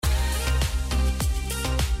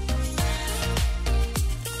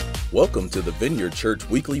Welcome to the Vineyard Church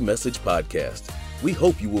Weekly Message Podcast. We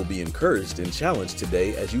hope you will be encouraged and challenged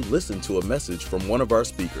today as you listen to a message from one of our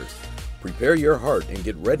speakers. Prepare your heart and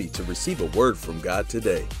get ready to receive a word from God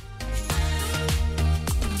today.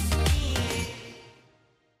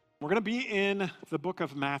 We're going to be in the book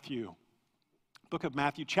of Matthew. Book of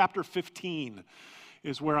Matthew, chapter 15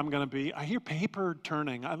 is where I'm going to be. I hear paper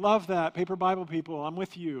turning. I love that. Paper Bible people, I'm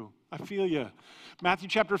with you. I feel you. Matthew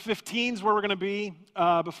chapter 15 is where we're going to be.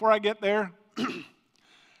 Before I get there,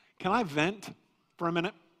 can I vent for a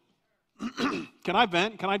minute? Can I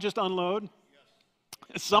vent? Can I just unload?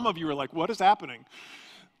 Yes. Some of you are like, what is happening?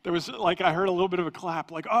 There was I heard a little bit of a clap,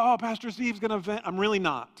 like, oh, Pastor Steve's going to vent. I'm really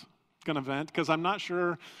not going to vent because I'm not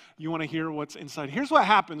sure you want to hear what's inside. Here's what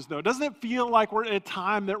happens, though. Doesn't it feel like we're at a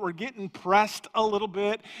time that we're getting pressed a little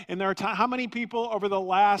bit? And there are times, how many people over the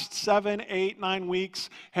last 7, 8, 9 weeks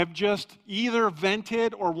have just either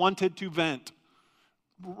vented or wanted to vent?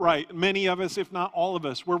 Right, many of us, if not all of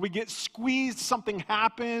us, where we get squeezed, something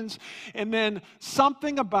happens, and then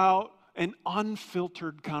something about an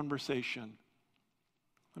unfiltered conversation.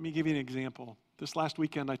 Let me give you an example. Last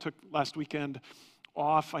weekend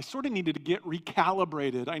off. I sort of needed to get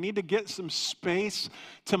recalibrated. I need to get some space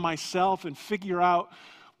to myself and figure out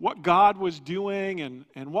what God was doing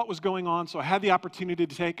and what was going on. So I had the opportunity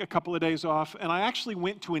to take a couple of days off, and I actually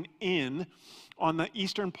went to an inn on the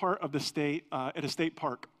eastern part of the state at a state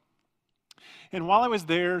park. And while I was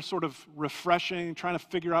there sort of refreshing, trying to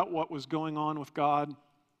figure out what was going on with God,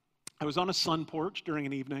 I was on a sun porch during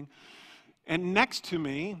an evening, and next to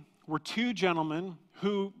me were two gentlemen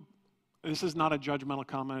who, this is not a judgmental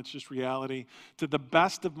comment, it's just reality. To the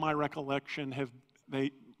best of my recollection,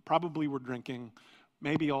 they probably were drinking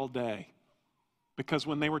maybe all day. Because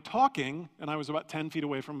when they were talking, and I was about 10 feet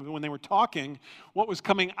away from them, when they were talking, what was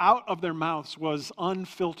coming out of their mouths was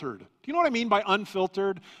unfiltered. Do you know what I mean by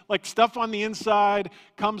unfiltered? Like stuff on the inside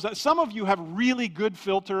comes out. Some of you have really good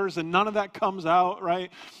filters and none of that comes out,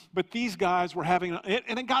 right? But these guys were having it,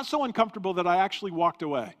 and it got so uncomfortable that I actually walked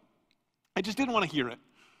away. I just didn't want to hear it.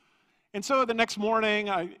 And so the next morning,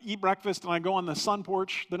 I eat breakfast and I go on the sun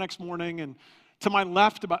porch the next morning, and to my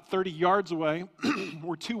left, about 30 yards away,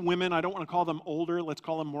 were two women. I don't want to call them older. Let's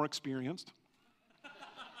call them more experienced.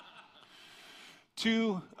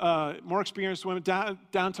 Two more experienced women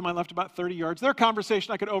down to my left about 30 yards. Their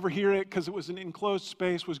conversation, I could overhear it because it was an enclosed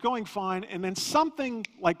space, was going fine. And then something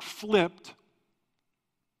flipped,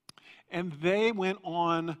 and they went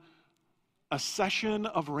on a session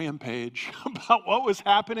of rampage about what was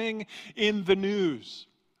happening in the news.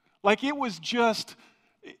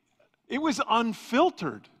 It was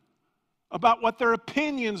unfiltered about what their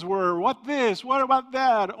opinions were, what about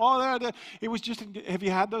that, all that. It was just, have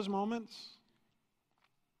you had those moments?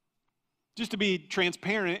 Just to be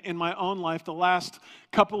transparent, in my own life, the last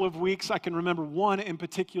couple of weeks, I can remember one in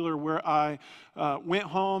particular where I went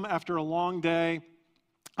home after a long day.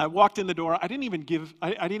 I walked in the door. I didn't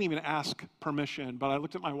even ask permission, but I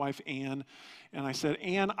looked at my wife, Ann, and I said,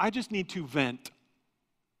 Ann, I just need to vent.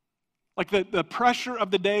 The pressure of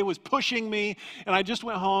the day was pushing me, and I just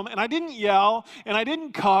went home, and I didn't yell, and I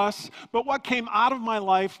didn't cuss, but what came out of my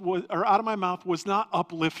mouth was not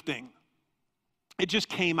uplifting. It just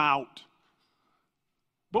came out.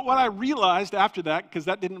 But what I realized after that, because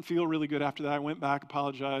that didn't feel really good after that, I went back,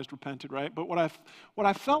 apologized, repented, right? But what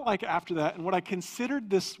I felt like after that, and what I considered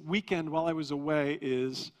this weekend while I was away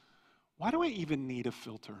is, why do I even need a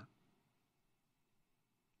filter?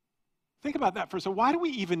 Think about that for a second. Why do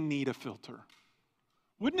we even need a filter?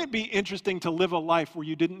 Wouldn't it be interesting to live a life where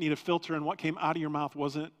you didn't need a filter and what came out of your mouth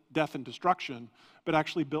wasn't death and destruction, but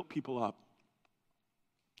actually built people up?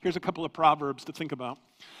 Here's a couple of Proverbs to think about.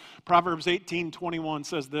 Proverbs 18:21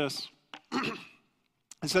 says this.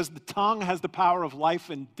 It says, the tongue has the power of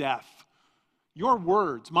life and death. Your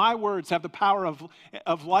words, my words, have the power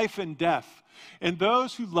of life and death, and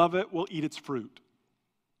those who love it will eat its fruit.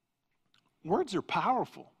 Words are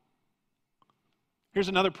powerful. Here's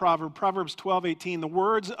another proverb, Proverbs 12:18. The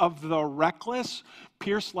words of the reckless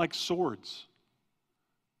pierce like swords,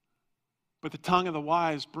 but the tongue of the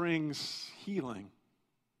wise brings healing.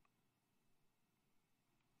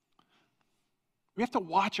 We have to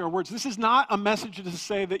watch our words. This is not a message to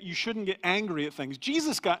say that you shouldn't get angry at things.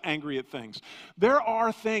 Jesus got angry at things. There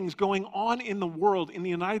are things going on in the world, in the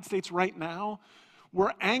United States right now,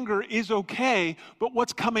 where anger is okay, but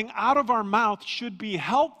what's coming out of our mouth should be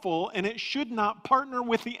helpful, and it should not partner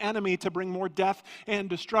with the enemy to bring more death and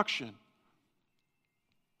destruction.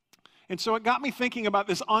 And so it got me thinking about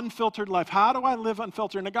this unfiltered life. How do I live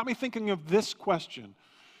unfiltered? And it got me thinking of this question.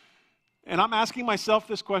 And I'm asking myself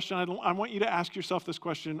this question. I want you to ask yourself this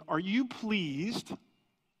question. Are you pleased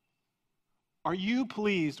Are you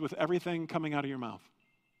pleased with everything coming out of your mouth?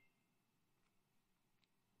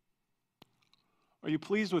 Are you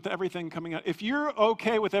pleased with everything coming out? If you're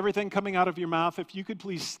okay with everything coming out of your mouth, if you could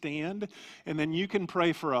please stand, and then you can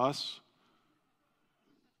pray for us.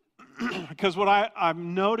 Because what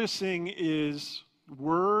I'm noticing is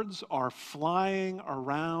words are flying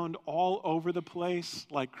around all over the place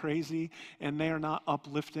like crazy, and they are not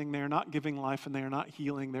uplifting, they are not giving life, and they are not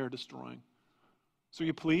healing, they're destroying. So are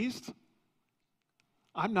you pleased?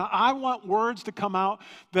 I'm not. I want words to come out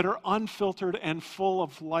that are unfiltered and full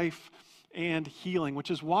of life and healing, which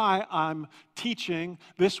is why I'm teaching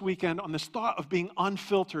this weekend on this thought of being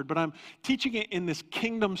unfiltered, but I'm teaching it in this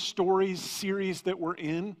Kingdom Stories series that we're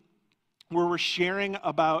in, where we're sharing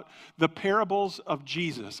about the parables of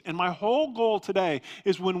Jesus. And my whole goal today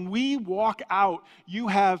is when we walk out, you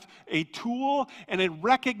have a tool and a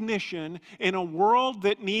recognition in a world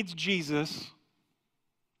that needs Jesus,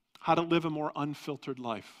 how to live a more unfiltered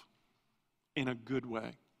life in a good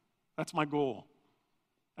way. That's my goal.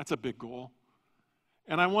 That's a big goal.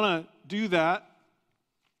 And I want to do that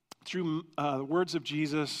through the words of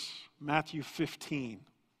Jesus, Matthew 15.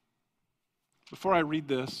 Before I read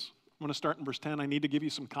this, I'm going to start in verse 10. I need to give you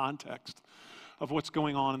some context of what's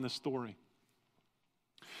going on in this story.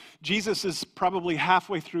 Jesus is probably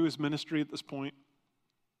halfway through his ministry at this point.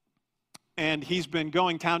 And he's been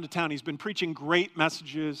going town to town. He's been preaching great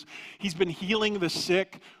messages. He's been healing the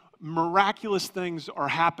sick. Miraculous things are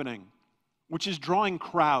happening, which is drawing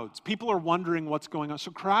crowds. People are wondering what's going on. So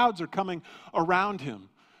crowds are coming around him,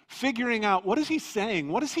 figuring out, what is he saying?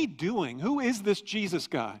 What is he doing? Who is this Jesus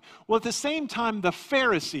guy? Well, at the same time, the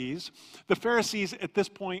Pharisees at this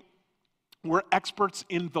point were experts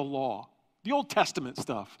in the law, the Old Testament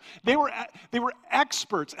stuff. They were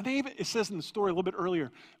experts. And it says in the story a little bit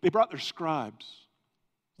earlier, they brought their scribes.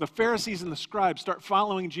 The Pharisees and the scribes start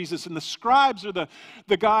following Jesus. And the scribes are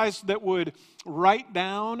the guys that would write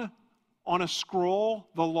down on a scroll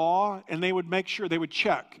the law, and they would make sure, they would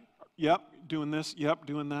check. Yep, doing this. Yep,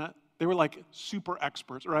 doing that. They were like super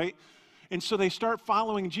experts, right? And so they start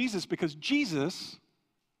following Jesus because Jesus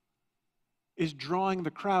is drawing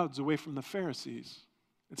the crowds away from the Pharisees.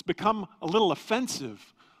 It's become a little offensive.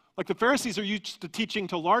 Like the Pharisees are used to teaching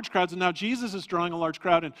to large crowds, and now Jesus is drawing a large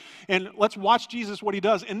crowd. And let's watch Jesus, what he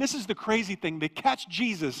does. And this is the crazy thing. They catch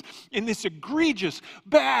Jesus in this egregious,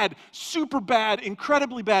 bad, super bad,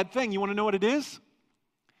 incredibly bad thing. You want to know what it is?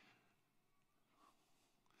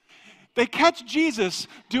 They catch Jesus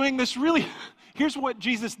doing this really, here's what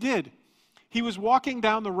Jesus did. He was walking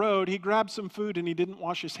down the road, he grabbed some food, and he didn't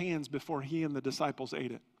wash his hands before he and the disciples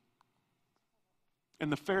ate it.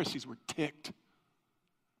 And the Pharisees were ticked.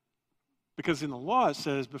 Because in the law it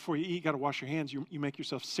says, before you eat, you got to wash your hands. You make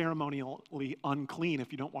yourself ceremonially unclean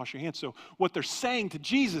if you don't wash your hands. So what they're saying to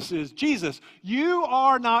Jesus is, Jesus, you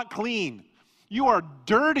are not clean. You are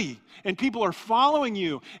dirty, and people are following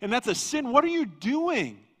you, and that's a sin. What are you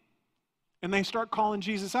doing? And they start calling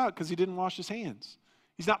Jesus out because he didn't wash his hands.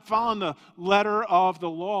 He's not following the letter of the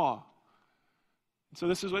law. And so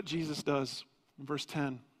this is what Jesus does in verse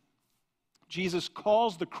 10. Jesus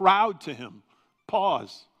calls the crowd to him.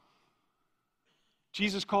 Pause.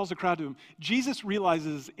 Jesus calls the crowd to him. Jesus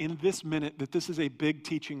realizes in this minute that this is a big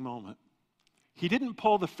teaching moment. He didn't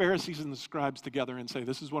pull the Pharisees and the scribes together and say,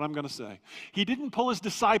 this is what I'm going to say. He didn't pull his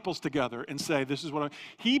disciples together and say, this is what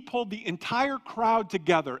He pulled the entire crowd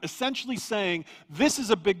together, essentially saying, this is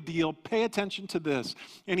a big deal. Pay attention to this.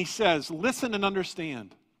 And he says, listen and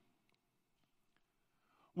understand.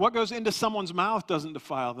 What goes into someone's mouth doesn't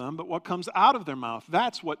defile them, but what comes out of their mouth,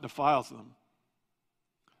 that's what defiles them.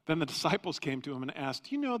 Then the disciples came to him and asked,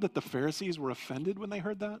 do you know that the Pharisees were offended when they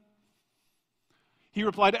heard that? He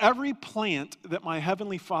replied, every plant that my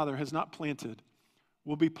heavenly Father has not planted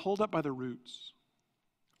will be pulled up by the roots.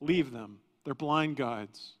 Leave them. They're blind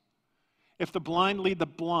guides. If the blind lead the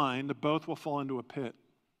blind, both will fall into a pit.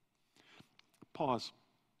 Pause.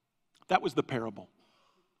 That was the parable.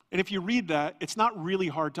 And if you read that, it's not really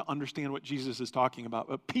hard to understand what Jesus is talking about.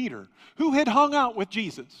 But Peter, who had hung out with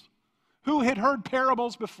Jesus, who had heard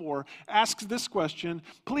parables before, asks this question,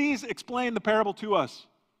 please explain the parable to us.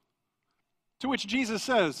 To which Jesus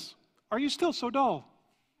says, are you still so dull?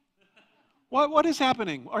 What is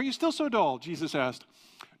happening? Are you still so dull? Jesus asked.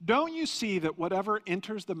 Don't you see that whatever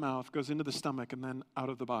enters the mouth goes into the stomach and then out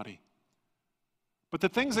of the body? But the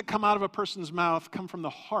things that come out of a person's mouth come from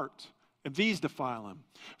the heart, and these defile him.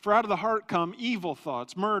 For out of the heart come evil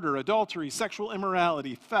thoughts, murder, adultery, sexual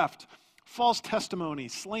immorality, theft, false testimony,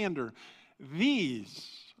 slander. These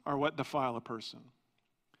are what defile a person.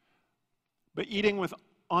 But eating with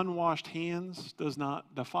unwashed hands does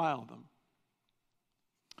not defile them.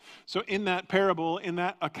 So in that parable, in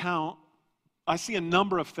that account, I see a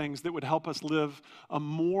number of things that would help us live a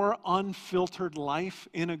more unfiltered life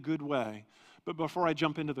in a good way. But before I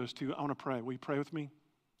jump into those two, I want to pray. Will you pray with me?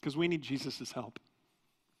 Because we need Jesus' help.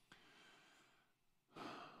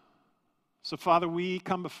 So, Father, we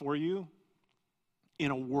come before you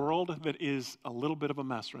in a world that is a little bit of a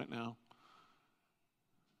mess right now.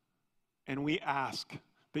 And we ask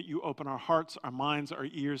that you open our hearts, our minds, our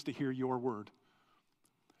ears to hear your word,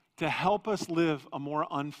 to help us live a more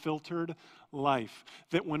unfiltered life,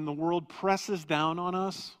 that when the world presses down on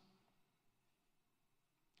us,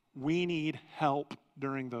 we need help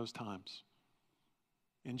during those times.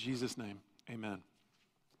 In Jesus' name, amen.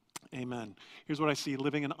 Amen. Here's what I see.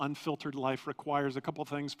 Living an unfiltered life requires a couple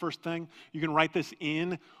things. First thing, you can write this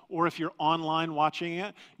in, or if you're online watching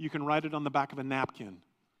it, you can write it on the back of a napkin.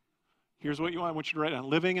 Here's what I want you to write down.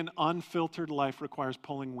 Living an unfiltered life requires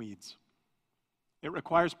pulling weeds. It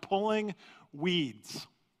requires pulling weeds.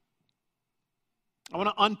 I want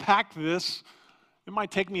to unpack this. It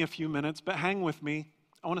might take me a few minutes, but hang with me.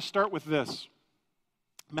 I want to start with this.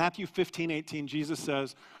 Matthew 15:18, Jesus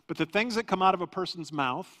says, "But the things that come out of a person's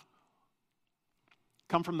mouth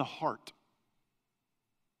come from the heart."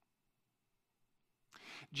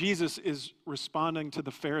 Jesus is responding to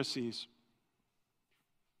the Pharisees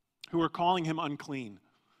who are calling him unclean,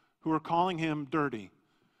 who are calling him dirty.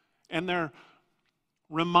 And they're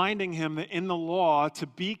reminding him that in the law, to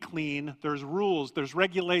be clean, there's rules, there's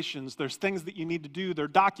regulations, there's things that you need to do. They're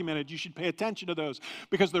documented. You should pay attention to those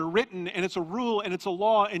because they're written, and it's a rule, and it's a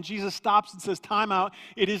law. And Jesus stops and says, time out.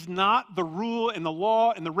 It is not the rule and the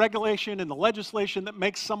law and the regulation and the legislation that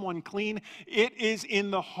makes someone clean. It is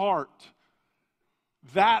in the heart.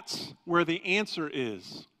 That's where the answer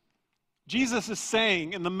is. Jesus is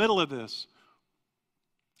saying in the middle of this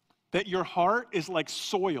that your heart is like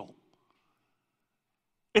soil.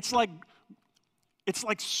 It's like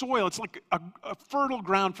soil. It's like a fertile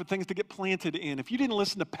ground for things to get planted in. If you didn't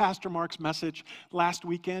listen to Pastor Mark's message last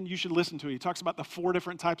weekend, you should listen to it. He talks about the 4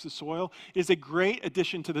 different types of soil. It is a great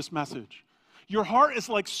addition to this message. Your heart is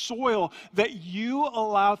like soil that you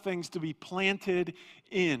allow things to be planted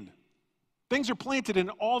in. Things are planted in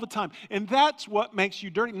all the time. And that's what makes you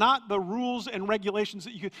dirty, not the rules and regulations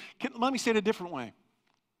that you can. Let me say it a different way.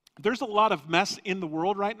 There's a lot of mess in the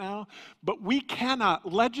world right now, but we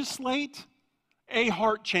cannot legislate a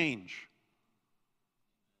heart change.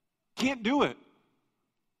 Can't do it.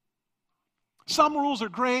 Some rules are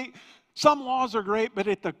great, some laws are great, but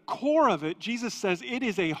at the core of it, Jesus says it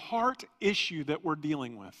is a heart issue that we're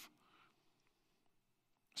dealing with.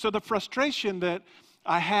 So the frustration that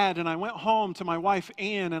I had, and I went home to my wife,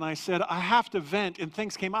 Ann, and I said, I have to vent, and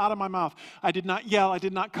things came out of my mouth. I did not yell, I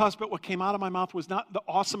did not cuss, but what came out of my mouth was not the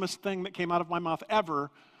awesomest thing that came out of my mouth ever.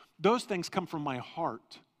 Those things come from my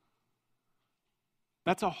heart.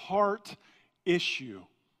 That's a heart issue.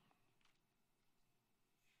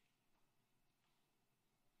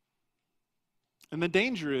 And the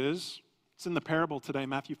danger is, it's in the parable today,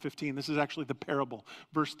 Matthew 15. This is actually the parable,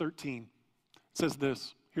 verse 13. It says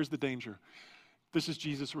this, here's the danger. This is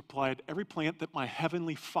Jesus replied, every plant that my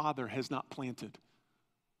heavenly Father has not planted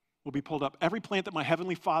will be pulled up. Every plant that my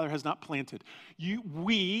heavenly Father has not planted.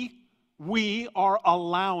 We are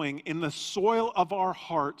allowing in the soil of our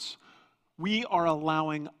hearts, we are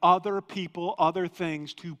allowing other people, other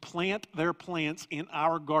things to plant their plants in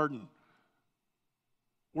our garden.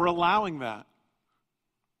 We're allowing that.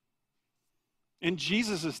 In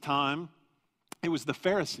Jesus' time, it was the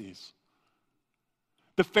Pharisees.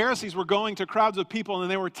 The Pharisees were going to crowds of people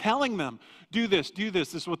and they were telling them, do this,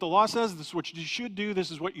 this is what the law says, this is what you should do,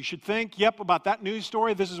 this is what you should think. Yep, about that news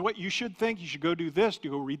story, this is what you should think. You should go do this,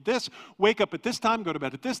 go read this, wake up at this time, go to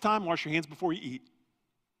bed at this time, wash your hands before you eat.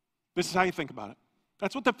 This is how you think about it.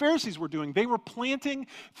 That's what the Pharisees were doing. They were planting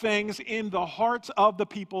things in the hearts of the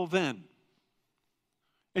people then.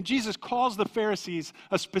 And Jesus calls the Pharisees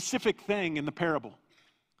a specific thing in the parable.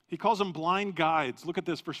 He calls them blind guides. Look at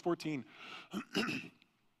this, verse 14.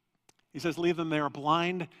 He says, leave them there,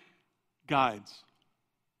 blind guides.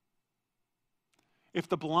 If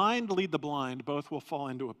the blind lead the blind, both will fall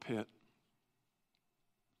into a pit.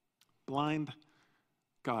 Blind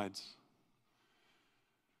guides.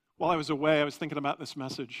 While I was away, I was thinking about this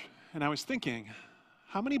message, and I was thinking,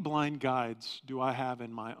 how many blind guides do I have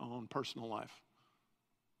in my own personal life?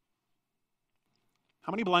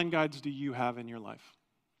 How many blind guides do you have in your life?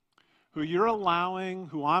 Who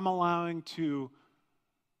I'm allowing to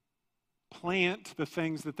plant the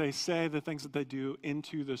things that they say, the things that they do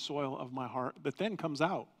into the soil of my heart that then comes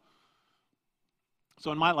out.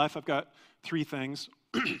 So in my life, I've got 3 things.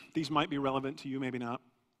 These might be relevant to you, maybe not.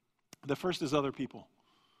 The first is other people.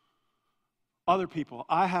 Other people.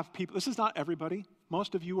 I have people. This is not everybody.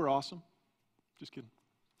 Most of you are awesome. Just kidding.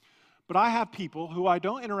 But I have people who I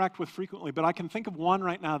don't interact with frequently, but I can think of one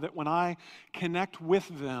right now that when I connect with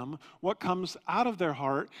them, what comes out of their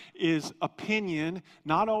heart is opinion,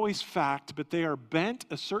 not always fact, but they are bent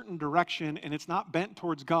a certain direction, and it's not bent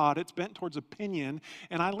towards God, it's bent towards opinion,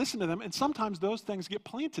 and I listen to them, and sometimes those things get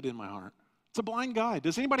planted in my heart. It's a blind guide.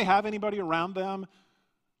 Does anybody have anybody around them?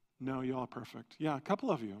 No, you all are perfect. Yeah, a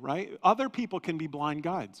couple of you, right? Other people can be blind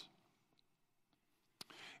guides.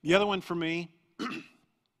 The other one for me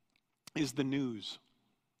is the news.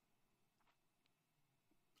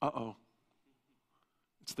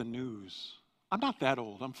 It's the news. I'm not that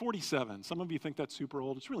old. I'm 47. Some of you think that's super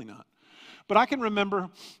old. It's really not. But I can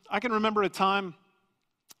remember a time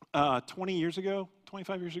 20 years ago,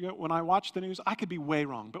 25 years ago, when I watched the news. I could be way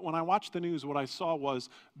wrong, but when I watched the news, what I saw was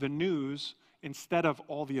the news instead of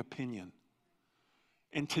all the opinion.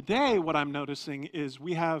 And today, what I'm noticing is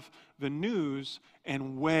we have the news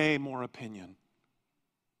and way more opinion.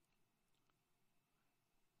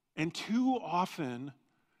 And too often,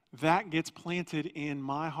 that gets planted in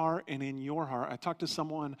my heart and in your heart. I talked to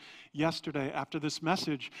someone yesterday after this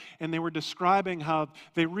message, and they were describing how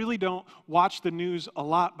they really don't watch the news a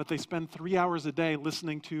lot, but they spend 3 hours a day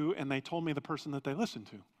listening to, and they told me the person that they listened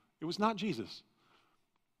to. It was not Jesus.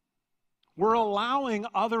 We're allowing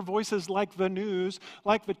other voices like the news,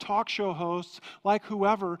 like the talk show hosts, like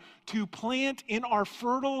whoever, to plant in our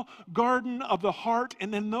fertile garden of the heart,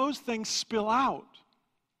 and then those things spill out.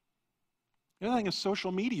 The other thing is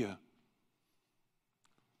social media.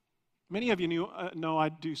 Many of you know I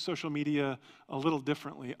do social media a little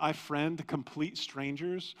differently. I friend complete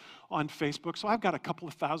strangers on Facebook, so I've got a couple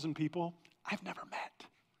of thousand people I've never met.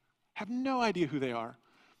 Have no idea who they are.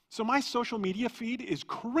 So my social media feed is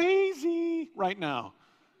crazy right now.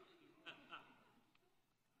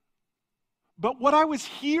 But what I was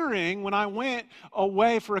hearing when I went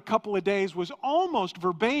away for a couple of days was almost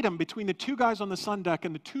verbatim between the two guys on the sun deck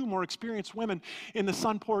and the two more experienced women in the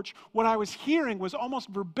sun porch. What I was hearing was almost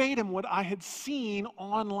verbatim what I had seen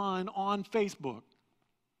online on Facebook.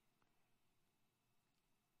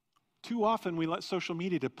 Too often we let social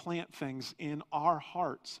media to plant things in our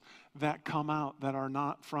hearts that come out that are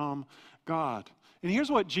not from God. And here's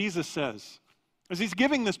what Jesus says. As he's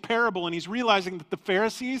giving this parable and he's realizing that the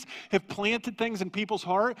Pharisees have planted things in people's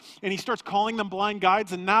heart, and he starts calling them blind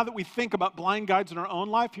guides. And now that we think about blind guides in our own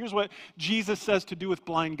life, here's what Jesus says to do with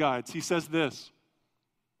blind guides. He says this.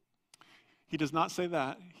 He does not say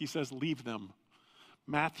that. He says, leave them.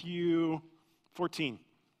 Matthew 14.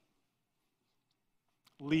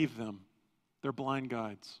 Leave them. They're blind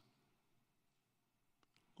guides.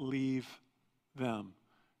 Leave them.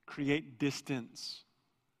 Create distance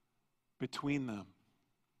between them.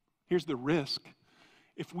 Here's the risk.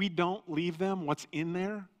 If we don't leave them, what's in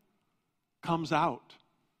there comes out.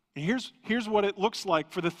 And here's what it looks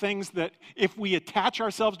like for the things that if we attach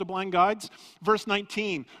ourselves to blind guides. Verse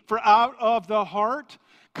 19, for out of the heart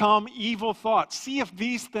come evil thoughts. See if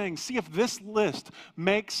this list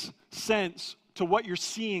makes sense to what you're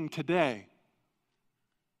seeing today.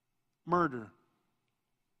 Murder,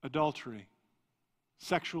 adultery,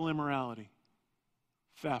 sexual immorality,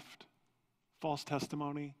 theft, false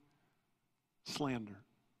testimony, slander.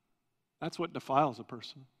 That's what defiles a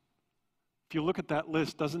person. If you look at that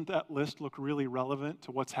list, doesn't that list look really relevant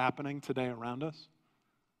to what's happening today around us?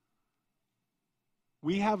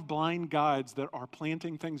 We have blind guides that are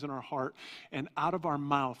planting things in our heart, and out of our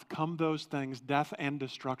mouth come those things, death and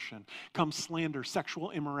destruction. Come slander,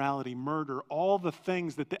 sexual immorality, murder, all the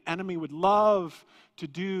things that the enemy would love to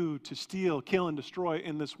do, to steal, kill, and destroy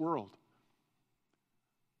in this world.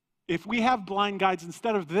 If we have blind guides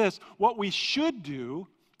instead of this, what we should do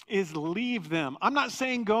is leave them. I'm not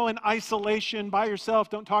saying go in isolation by yourself,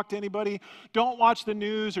 don't talk to anybody, don't watch the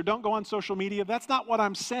news, or don't go on social media. That's not what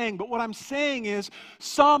I'm saying. But what I'm saying is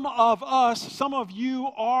some of you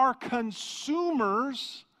are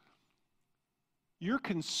consumers. You're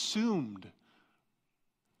consumed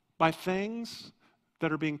by things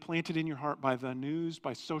that are being planted in your heart by the news,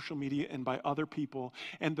 by social media, and by other people.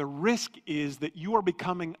 And the risk is that you are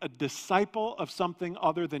becoming a disciple of something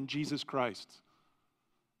other than Jesus Christ.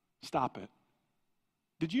 Stop it.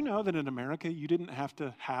 Did you know that in America, you didn't have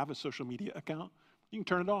to have a social media account? You can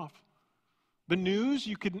turn it off. The news,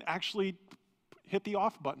 you can actually hit the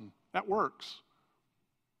off button. That works.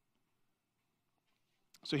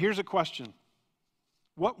 So here's a question.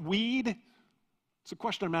 It's a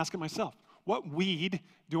question I'm asking myself. What weed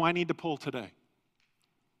do I need to pull today?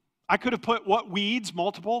 I could have put what weeds,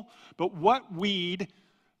 multiple, but what weed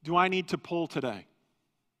do I need to pull today?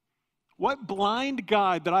 What blind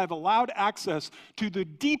guide that I've allowed access to the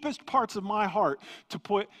deepest parts of my heart to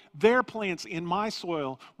put their plants in my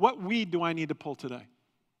soil, what weed do I need to pull today?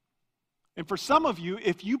 And for some of you,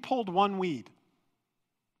 if you pulled one weed,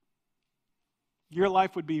 your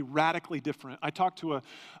life would be radically different. I talked to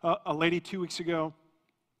a lady 2 weeks ago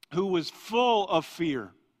who was full of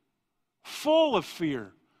fear. Full of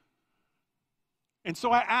fear. And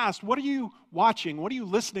so I asked, what are you watching? What are you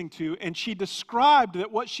listening to? And she described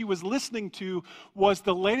that what she was listening to was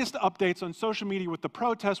the latest updates on social media with the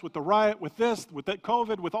protests, with the riot, with this, with that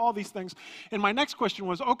COVID, with all these things. And my next question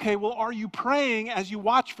was, okay, well, are you praying as you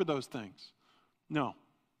watch for those things? No.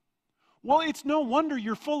 Well, it's no wonder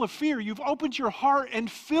you're full of fear. You've opened your heart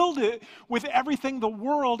and filled it with everything the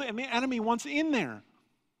world and the enemy wants in there.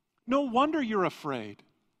 No wonder you're afraid.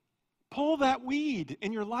 Pull that weed,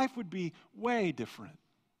 and your life would be way different.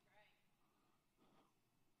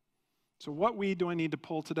 So what weed do I need to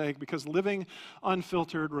pull today? Because living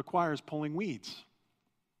unfiltered requires pulling weeds.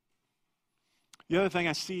 The other thing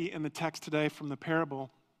I see in the text today from the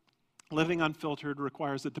parable, living unfiltered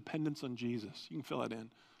requires a dependence on Jesus. You can fill that in.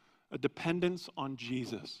 A dependence on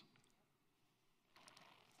Jesus.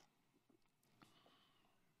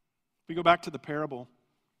 If we go back to the parable,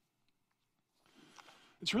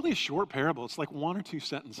 it's really a short parable. It's like 1 or 2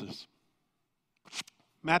 sentences.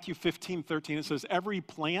 Matthew 15:13, it says, every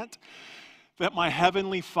plant that my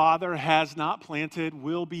heavenly Father has not planted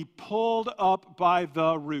will be pulled up by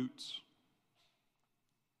the roots.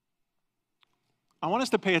 I want us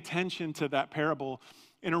to pay attention to that parable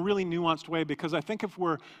in a really nuanced way, because I think if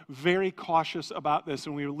we're very cautious about this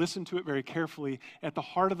and we listen to it very carefully, at the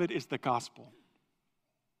heart of it is the gospel.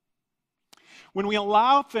 When we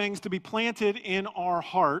allow things to be planted in our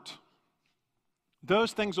heart,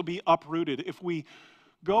 those things will be uprooted. If we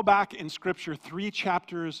go back in Scripture 3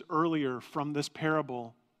 chapters earlier from this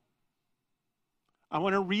parable, I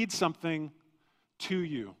want to read something to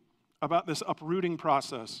you about this uprooting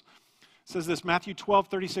process. It says this, Matthew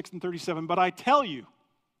 12:36 and 37, but I tell you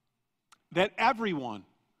that everyone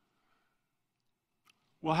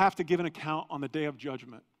will have to give an account on the day of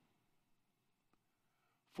judgment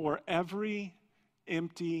for every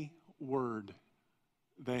empty word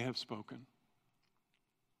they have spoken.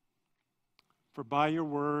 For by your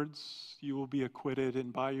words you will be acquitted,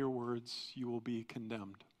 and by your words you will be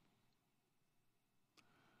condemned.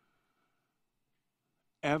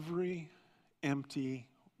 Every empty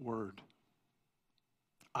word.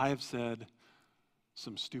 I have said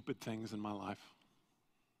some stupid things in my life.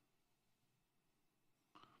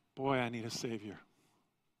 Boy, I need a Savior.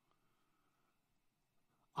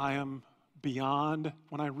 I am beyond,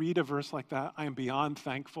 when I read a verse like that, I am beyond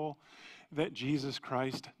thankful that Jesus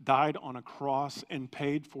Christ died on a cross and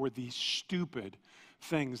paid for these stupid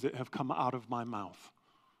things that have come out of my mouth.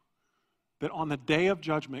 That on the day of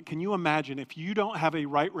judgment, can you imagine if you don't have a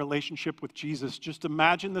right relationship with Jesus, just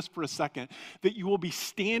imagine this for a second, that you will be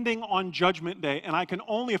standing on judgment day, and I can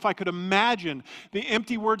only, if I could imagine the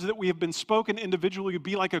empty words that we have been spoken individually, would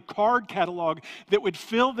be like a card catalog that would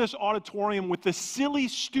fill this auditorium with the silly,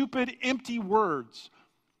 stupid, empty words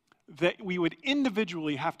that we would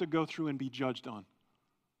individually have to go through and be judged on.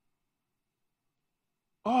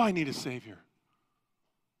 Oh, I need a Savior.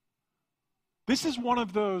 This is one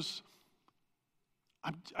of those,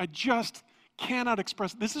 I just cannot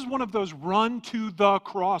express, this is one of those run to the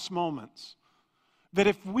cross moments. That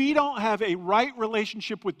if we don't have a right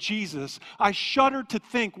relationship with Jesus, I shudder to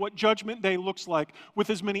think what Judgment Day looks like with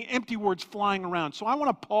as many empty words flying around. So I want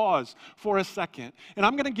to pause for a second, and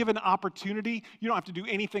I'm going to give an opportunity. You don't have to do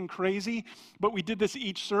anything crazy, but we did this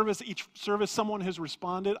each service. Each service, someone has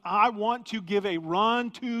responded. I want to give a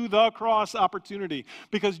run to the cross opportunity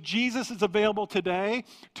because Jesus is available today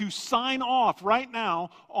to sign off right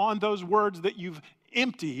now on those words that you've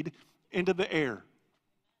emptied into the air.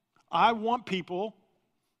 I want people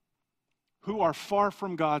who are far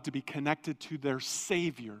from God to be connected to their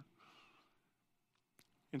Savior.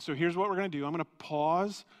 And so here's what we're going to do. I'm going to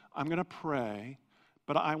pause. I'm going to pray.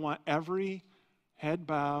 But I want every head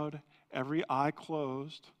bowed, every eye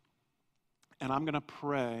closed. And I'm going to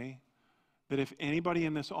pray that if anybody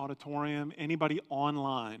in this auditorium, anybody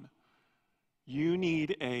online, you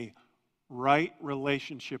need a right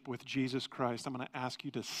relationship with Jesus Christ, I'm going to ask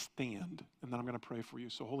you to stand, and then I'm going to pray for you.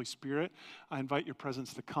 So Holy Spirit, I invite your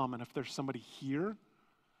presence to come, and if there's somebody here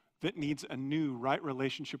that needs a new right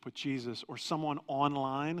relationship with Jesus, or someone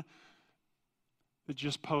online that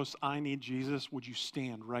just posts, I need Jesus, would you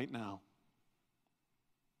stand right now?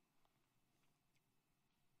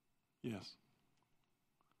 Yes.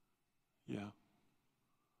 Yeah.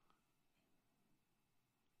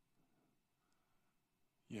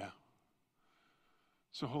 Yeah.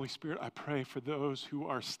 So, Holy Spirit, I pray for those who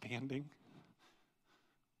are standing.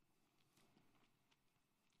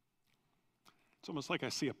 It's almost like I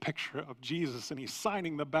see a picture of Jesus and he's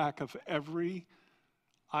signing the back of every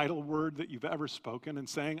idle word that you've ever spoken and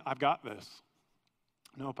saying, I've got this.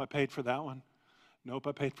 Nope, I paid for that one. Nope,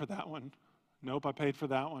 I paid for that one. Nope, I paid for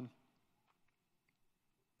that one.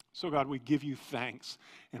 So God, we give you thanks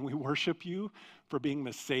and we worship you for being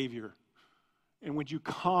the Savior. And would you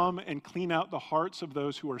come and clean out the hearts of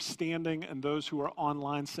those who are standing and those who are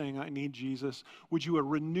online saying, I need Jesus? Would you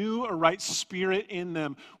renew a right spirit in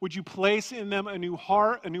them? Would you place in them a new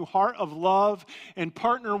heart of love, and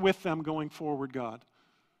partner with them going forward, God?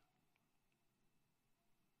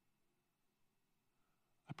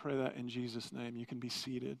 I pray that in Jesus' name. You can be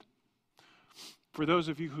seated. For those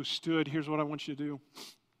of you who stood, here's what I want you to do.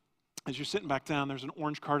 As you're sitting back down, there's an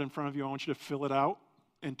orange card in front of you. I want you to fill it out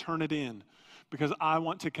and turn it in, because I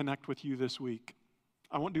want to connect with you this week.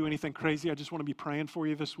 I won't do anything crazy. I just want to be praying for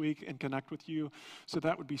you this week and connect with you. So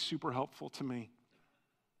that would be super helpful to me.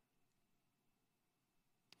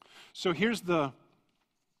 So here's the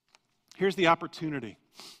opportunity.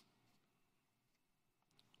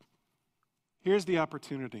 Here's the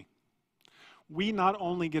opportunity. We not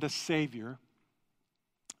only get a Savior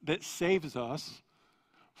that saves us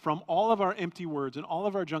from all of our empty words and all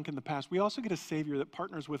of our junk in the past, we also get a Savior that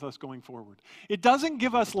partners with us going forward. It doesn't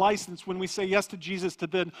give us license when we say yes to Jesus to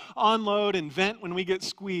then unload and vent when we get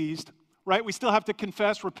squeezed, right? We still have to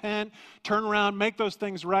confess, repent, turn around, make those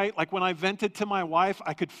things right. Like when I vented to my wife,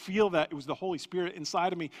 I could feel that. It was the Holy Spirit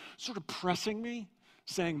inside of me sort of pressing me,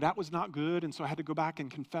 saying that was not good, and so I had to go back and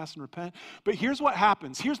confess and repent. But here's what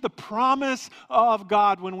happens. Here's the promise of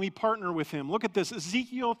God when we partner with him. Look at this,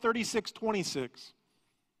 Ezekiel 36:26.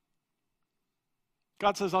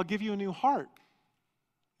 God says, I'll give you a new heart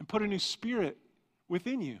and put a new spirit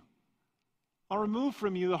within you. I'll remove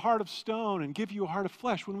from you the heart of stone and give you a heart of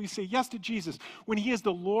flesh. When we say yes to Jesus, when he is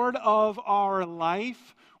the Lord of our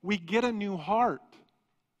life, we get a new heart.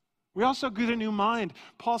 We also get a new mind.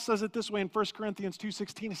 Paul says it this way in 1 Corinthians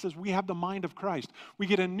 2:16. He says, we have the mind of Christ. We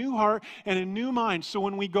get a new heart and a new mind. So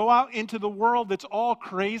when we go out into the world that's all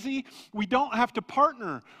crazy, we don't have to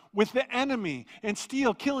partner with the enemy and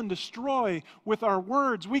steal, kill, and destroy with our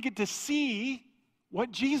words. We get to see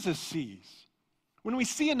what Jesus sees. When we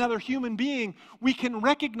see another human being, we can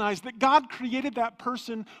recognize that God created that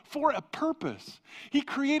person for a purpose. He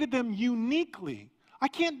created them uniquely. I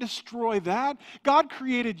can't destroy that. God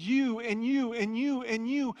created you and you and you and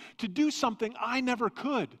you to do something I never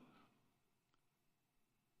could.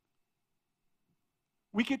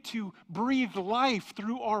 We get to breathe life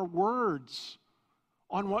through our words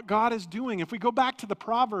on what God is doing. If we go back to the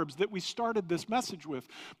Proverbs that we started this message with,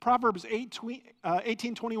 Proverbs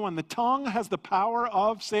 18:21, the tongue has the power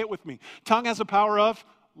of, say it with me, tongue has the power of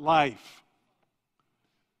life.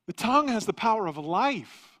 The tongue has the power of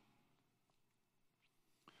life.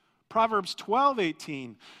 Proverbs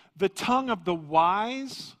 12:18, the tongue of the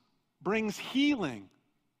wise brings healing.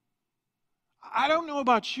 I don't know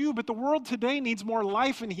about you, but the world today needs more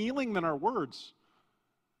life and healing than our words.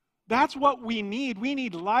 That's what we need. We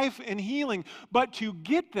need life and healing. But to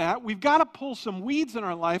get that, we've got to pull some weeds in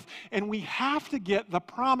our life, and we have to get the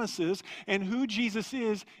promises and who Jesus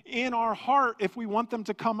is in our heart if we want them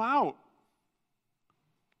to come out.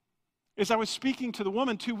 As I was speaking to the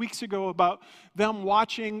woman 2 weeks ago about them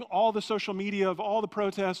watching all the social media of all the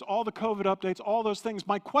protests, all the COVID updates, all those things,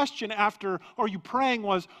 my question after, are you praying,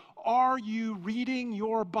 was, are you reading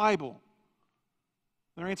your Bible?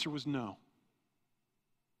 Their answer was no.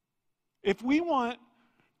 If we want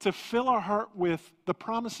to fill our heart with the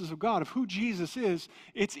promises of God, of who Jesus is,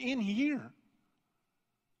 it's in here.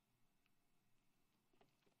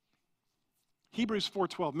 Hebrews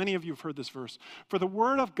 4:12, many of you have heard this verse. For the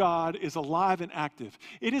word of God is alive and active.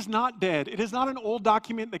 It is not dead. It is not an old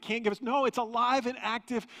document that can't give us. No, it's alive and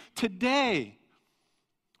active today.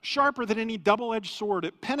 Sharper than any double-edged sword.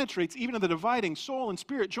 It penetrates even to the dividing soul and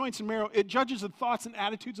spirit, joints and marrow. It judges the thoughts and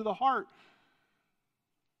attitudes of the heart.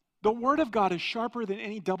 The word of God is sharper than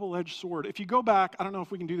any double-edged sword. If you go back, I don't know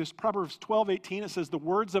if we can do this, Proverbs 12:18, it says the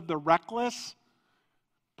words of the reckless,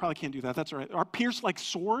 probably can't do that, that's all right, are pierced like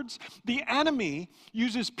swords. The enemy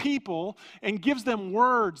uses people and gives them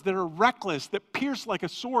words that are reckless, that pierce like a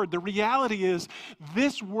sword. The reality is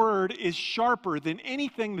this word is sharper than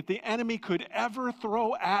anything that the enemy could ever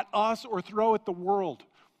throw at us or throw at the world.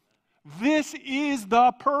 This is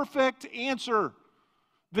the perfect answer.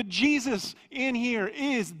 The Jesus in here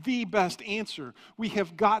is the best answer. We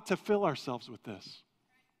have got to fill ourselves with this.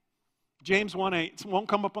 James 1:8, it won't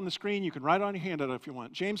come up on the screen. You can write it on your handout if you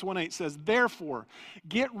want. James 1:8 says, therefore,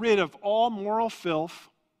 get rid of all moral filth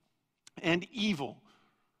and evil.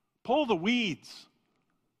 Pull the weeds.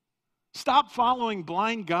 Stop following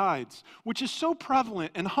blind guides, which is so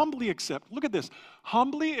prevalent, and humbly accept. Look at this.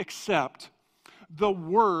 Humbly accept the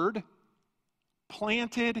word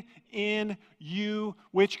planted in you,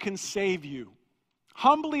 which can save you.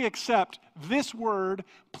 Humbly accept this word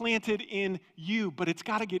planted in you, but it's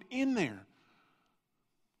got to get in there.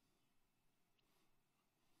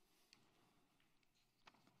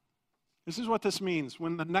 This is what this means.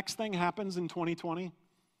 When the next thing happens in 2020,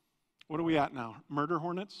 what are we at now? Murder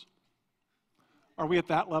hornets? Are we at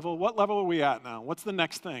that level? What level are we at now? What's the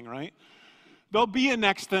next thing, right? There'll be a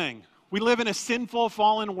next thing. We live in a sinful,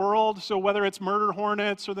 fallen world, so whether it's murder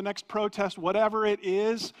hornets or the next protest, whatever it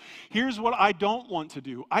is, here's what I don't want to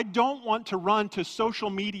do. I don't want to run to social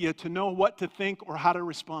media to know what to think or how to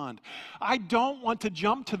respond. I don't want to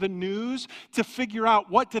jump to the news to figure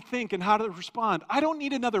out what to think and how to respond. I don't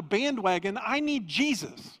need another bandwagon. I need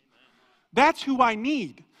Jesus. That's who I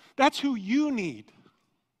need. That's who you need.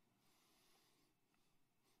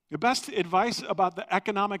 The best advice about the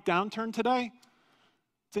economic downturn today,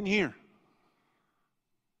 it's in here.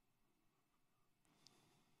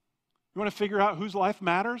 You want to figure out whose life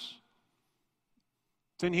matters?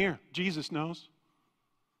 It's in here. Jesus knows.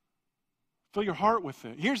 Fill your heart with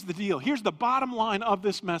it. Here's the deal. Here's the bottom line of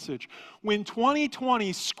this message. When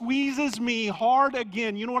 2020 squeezes me hard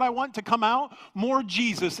again, you know what I want to come out? More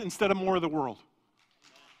Jesus instead of more of the world.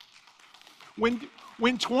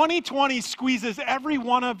 When 2020 squeezes every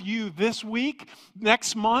one of you this week,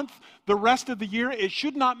 next month, the rest of the year, it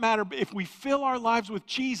should not matter. If we fill our lives with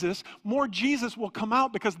Jesus, more Jesus will come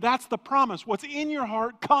out because that's the promise. What's in your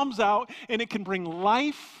heart comes out, and it can bring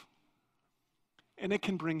life, and it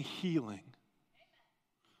can bring healing.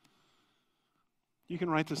 You can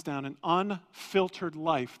write this down, an unfiltered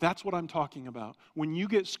life. That's what I'm talking about. When you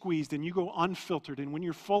get squeezed and you go unfiltered, and when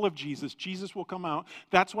you're full of Jesus, Jesus will come out.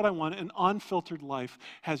 That's what I want. An unfiltered life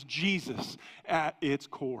has Jesus at its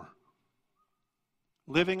core.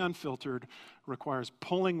 Living unfiltered requires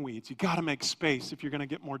pulling weeds. You got to make space if you're going to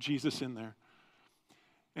get more Jesus in there.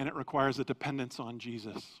 And it requires a dependence on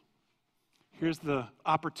Jesus. Here's the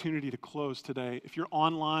opportunity to close today. If you're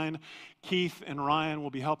online, Keith and Ryan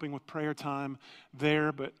will be helping with prayer time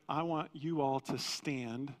there, but I want you all to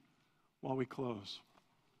stand while we close.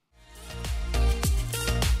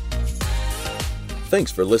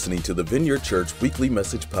 Thanks for listening to the Vineyard Church Weekly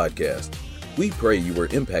Message Podcast. We pray you were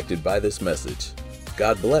impacted by this message.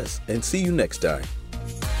 God bless, and see you next time.